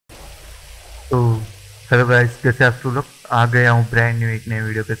तो hello guys, जैसे आप लोग आ गया हूँ ब्रांड न्यू एक नए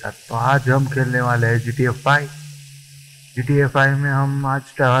वीडियो के साथ। तो आज हम खेलने वाले हैं GTA 5 में हम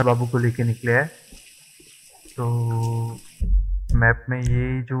आज ट्रेवर बाबू को लेके निकले हैं। तो मैप में ये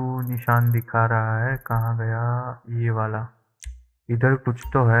जो निशान दिखा रहा है, कहाँ गया ये वाला, इधर कुछ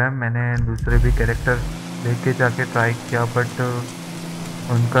तो है। मैंने दूसरे भी कैरेक्टर लेके जाके ट्राई किया बट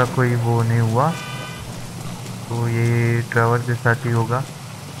उनका कोई वो नहीं हुआ, तो ये ट्रेवर के साथ ही होगा।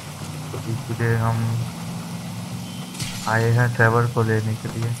 तो इसलिए हम आए हैं ट्रेवर को लेने के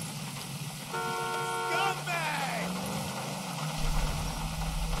लिए।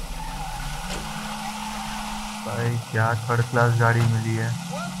 भाई क्या थर्ड क्लास गाड़ी मिली है।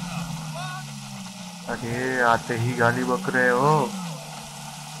 अरे आते ही गाली बक रहे हो,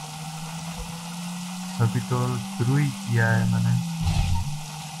 अभी तो शुरू ही किया है मैंने।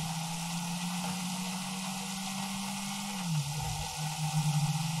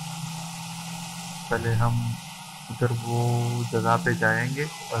 पहले हम उधर वो जगह पे जाएंगे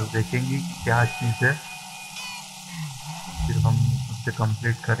और देखेंगे कि क्या चीज़ है, फिर हम उससे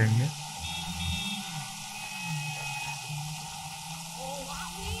कंप्लीट करेंगे।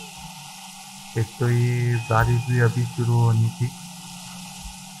 एक तो ये बारिश भी अभी शुरू होनी थी,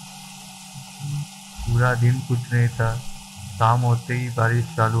 पूरा दिन कुछ नहीं था, शाम होते ही बारिश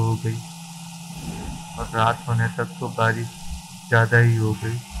चालू हो गई और रात होने तक तो बारिश ज़्यादा ही हो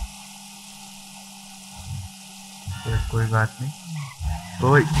गई। तो कोई बात नहीं।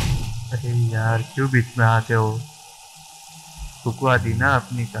 ओए अरे यार, क्यों बीच में आते हो? रुकवा दी ना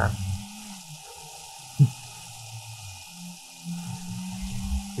अपनी कार।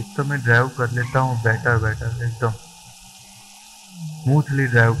 एक तो मैं ड्राइव कर लेता हूँ बेटर एकदम स्मूथली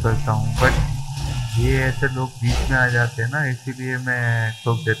ड्राइव करता हूँ, बट ये ऐसे लोग बीच में आ जाते हैं ना, इसीलिए मैं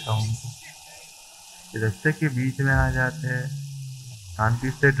ठोक देता हूँ उनको। रास्ते के बीच में आ जाते हैं,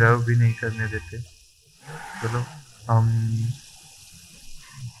 शांति से ड्राइव भी नहीं करने देते। चलो हम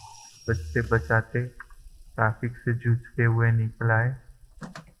बचते बचाते ट्रैफिक से जूझते हुए निकल आए।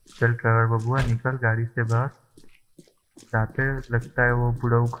 चल ट्रेवर बबुआ, निकल गाड़ी से बाहर। जाते लगता है वो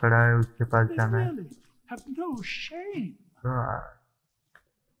बुढ़ऊ खड़ा है, उसके पास जाना है।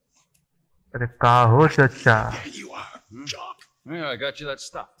 अरे का हो चचा? Yeah, I got you that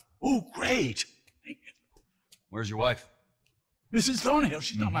stuff. Oh, great. Where's your wife? Mrs. Thornhill.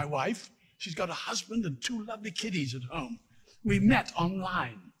 She's not my wife. She's got a husband and two lovely kiddies at home. We met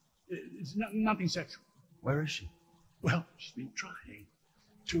online. It's nothing sexual. Where is she? Well, she's been trying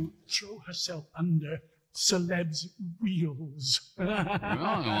to throw herself under celebs' wheels.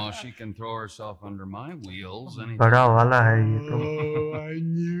 Well, she can throw herself under my wheels anytime. बड़ा वाला है ये तो। Oh, I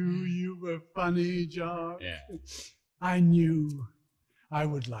knew you were funny, John. Yeah. I knew I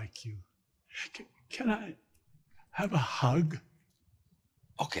would like you. Can I have a hug?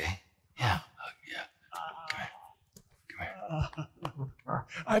 Okay. Yeah. Yeah. Come here.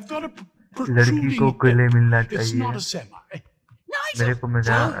 I've got a लड़की को गले मिलना It's not a चाहिए। semi. मेरे को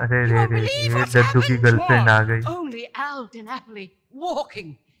मिला। अरे रे रे, ये दद्दू की गर्लफ्रेंड आ गई। Only Alden happily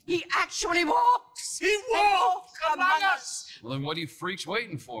walking. He actually walks. He walked among us. Well, then what are you freaks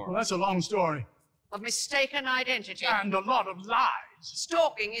waiting for? Well, that's a long story. Of mistaken identity. And a lot of lies.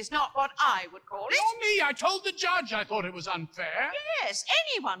 Stalking is not what I would call it. Oh, me, I told the judge I thought it was unfair. Yes,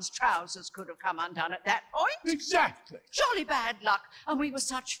 anyone's trousers could have come undone at that point. Exactly. Jolly bad luck, and we were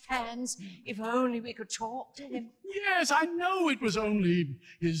such fans. If only we could talk to him. Yes, I know it was only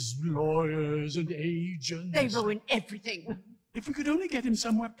his lawyers and agents. They ruin everything. If we could only get him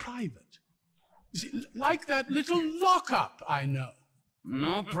somewhere private. You see, like that little lockup I know.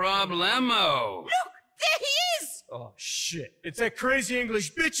 No problemo. Look, there he is! Oh, shit. It's that crazy English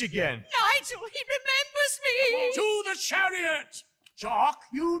bitch again. Nigel, he remembers me! To the chariot! Jock,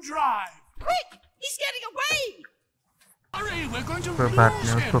 you drive. Quick, he's getting away! Hurry, we're going to कोई बात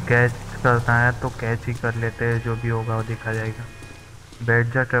नहीं, lose उसको him. Catch करना है तो catch ही कर लेते हैं, जो भी होगा वो देखा जाएगा।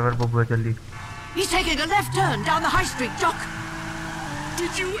 बैठ जा ट्रेवर बबुआ जल्दी। He's taking a left turn down the high street, Doc.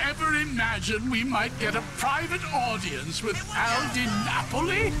 Did you ever imagine we might get a private audience with Al Di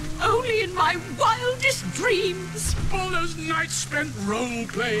Napoli? Only in my wildest dreams. All those nights spent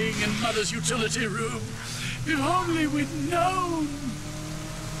role-playing in Mother's utility room. If only we'd known.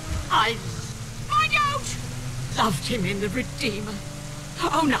 Find out! Loved him in The Redeemer.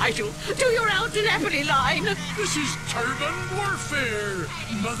 Oh, Nigel, do your Alden Napoli line. This is turban warfare,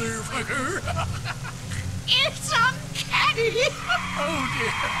 motherfucker. It's uncanny. Oh,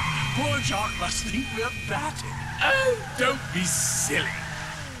 dear. Poor Jock must think we're batting. Oh, don't be silly.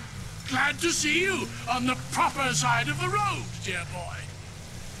 Glad to see you on the proper side of the road, dear boy.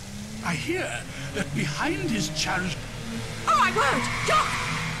 I hear that behind his chariot... Oh, my word! Doc!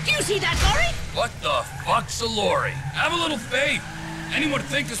 Do you see that lorry? What the fuck's a lorry? Have a little faith. Anyone would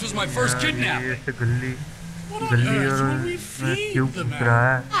think this was my first kidnapping. ये गली What on गली earth और will we इसमें feed क्यों the घुस man? रहा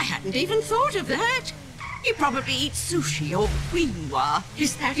है? I hadn't even thought of that. He probably eats sushi or quinoa.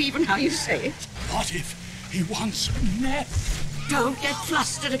 Is that even how you say it? What if he wants meth? Don't get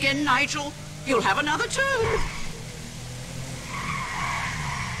flustered again, Nigel. You'll have another turn.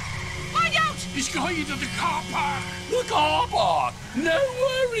 Find out! He's going into the car park. The car park. No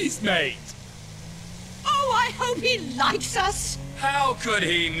worries, mate. Oh, I hope he likes us. How could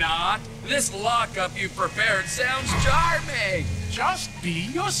he not? This lockup you prepared sounds charming. Just be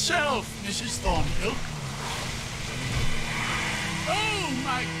yourself, Mrs. Thornhill. Oh,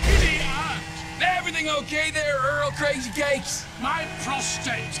 my giddy aunt. Everything okay there, Earl Crazy Cakes? My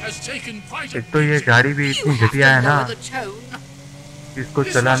prostate has taken quite a एक तो ये गाड़ी भी You इतनी have to घटिया है ना, lower the tone. इसको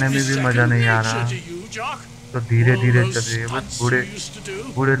This चलाने must में be भी मजा second नहीं आ nature रहा। to you, Jock. तो धीरे All धीरे those चल रही है, बस stunts बूढ़े you used to do.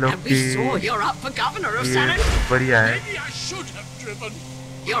 बूढ़े लोग And we saw की you're up for governor of ये San Andreas. बढ़िया है। Maybe I should have driven.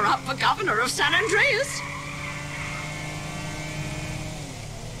 You're up for governor of San Andreas.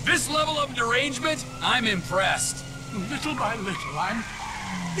 This level of derangement, I'm impressed. Little by little, I'm...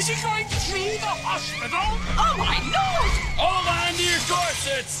 Is he going through the hospital? Oh my lord! Hold on to your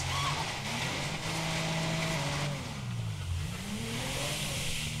corsets!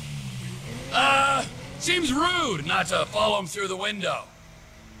 Seems rude not to follow him through the window.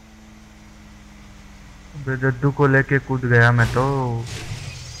 बेदद्दू को लेके कूद गया मैं तो।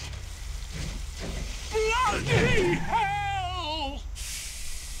 Bloody hell!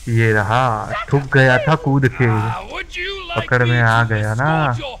 ये रहा, ठुक गया था कूद के। Would you like पकड़ me में आ to गया ना।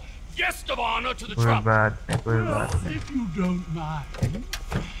 escort your guest of honor to the कोई truck? बात नहीं, कोई बात Well, नहीं। if you don't mind.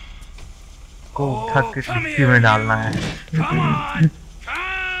 को उठा के किसी में डालना है। Come on!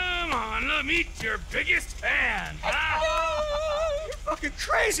 Come on, let me meet your biggest fan! You're fucking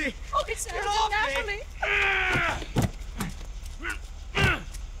crazy! Oh, it's Natalie.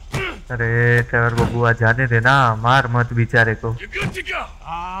 अरे ट्रेवर बबुआ जाने देना, मार मत बेचारे को। You're good to go!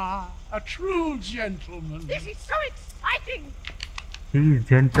 Ah, a true gentleman. This is so exciting. He is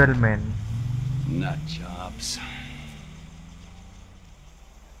gentleman. Nut jobs.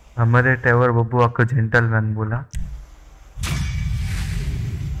 हमारे Trevor बबुआ को जेंटलमैन बोला।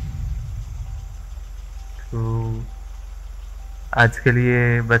 तो आज के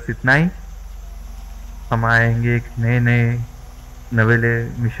लिए बस इतना ही। हम आएंगे एक नए नवेले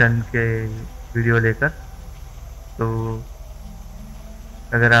मिशन के वीडियो लेकर। तो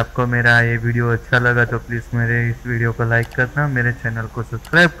अगर आपको मेरा ये वीडियो अच्छा लगा तो प्लीज़ मेरे इस वीडियो को लाइक करना, मेरे चैनल को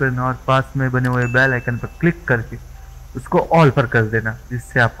सब्सक्राइब करना और पास में बने हुए बेल आइकन पर क्लिक करके उसको ऑल पर कर देना,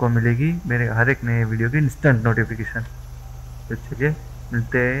 जिससे आपको मिलेगी मेरे हर एक नए वीडियो की इंस्टेंट नोटिफिकेशन। तो चलिए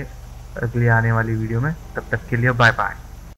मिलते हैं अगली आने वाली वीडियो में, तब तक के लिए बाय बाय।